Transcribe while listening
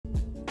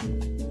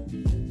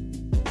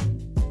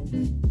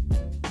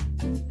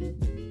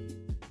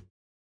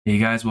Hey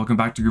guys, welcome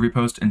back to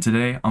groovyPost, and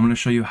today I'm going to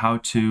show you how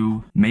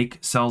to make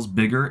cells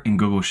bigger in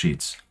Google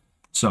Sheets.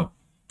 So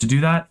to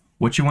do that,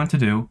 what you want to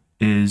do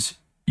is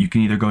you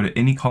can either go to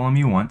any column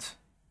you want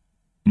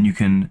and you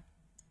can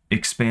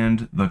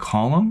expand the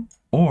column,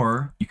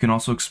 or you can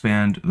also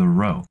expand the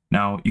row.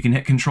 Now you can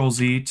hit Control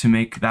Z to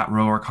make that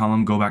row or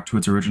column go back to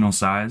its original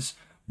size,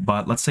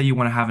 but let's say you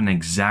want to have an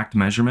exact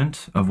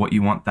measurement of what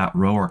you want that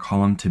row or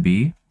column to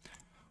be.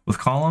 With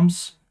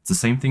columns, it's the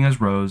same thing as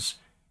rows.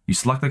 You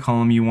select the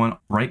column you want,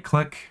 right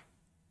click,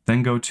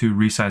 then go to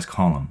Resize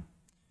Column.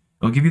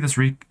 It'll give you this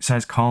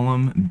Resize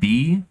Column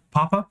B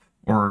pop-up,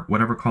 or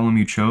whatever column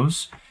you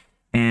chose,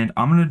 and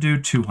I'm going to do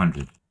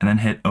 200, and then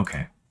hit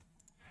OK.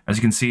 As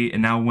you can see, it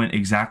now went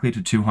exactly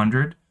to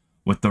 200.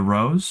 With the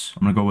rows,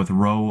 I'm going to go with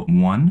row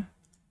 1.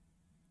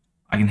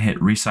 I can hit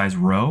Resize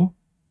Row,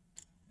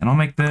 and I'll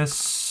make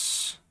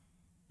this,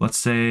 let's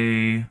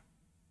say,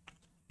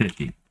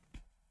 50.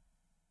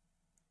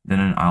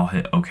 Then I'll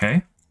hit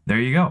OK. There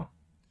you go.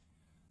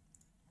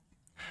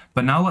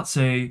 But now let's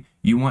say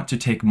you want to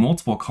take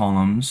multiple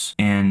columns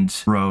and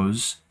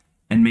rows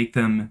and make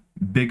them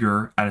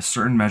bigger at a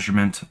certain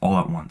measurement all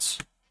at once.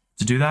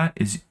 To do that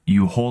is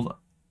you hold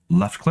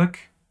left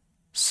click,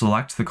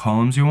 select the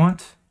columns you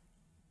want,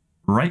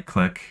 right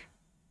click,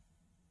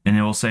 and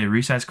it will say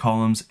Resize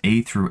Columns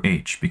A through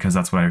H because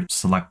that's what I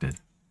selected.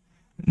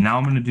 Now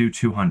I'm going to do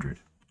 200.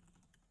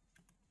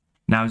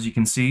 Now as you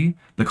can see,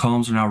 the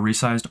columns are now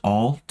resized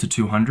all to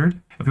 200.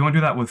 If you want to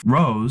do that with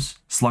rows,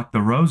 select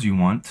the rows you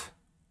want,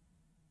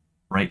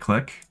 right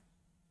click,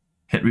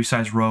 hit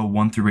Resize Row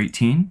 1 through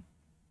 18,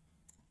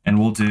 and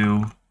we'll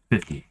do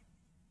 50.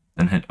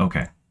 Then hit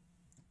OK.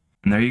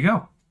 And there you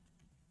go.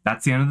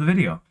 That's the end of the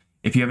video.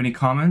 If you have any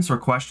comments or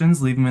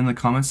questions, leave them in the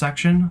comment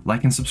section,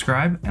 like and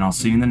subscribe, and I'll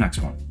see you in the next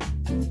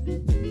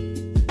one.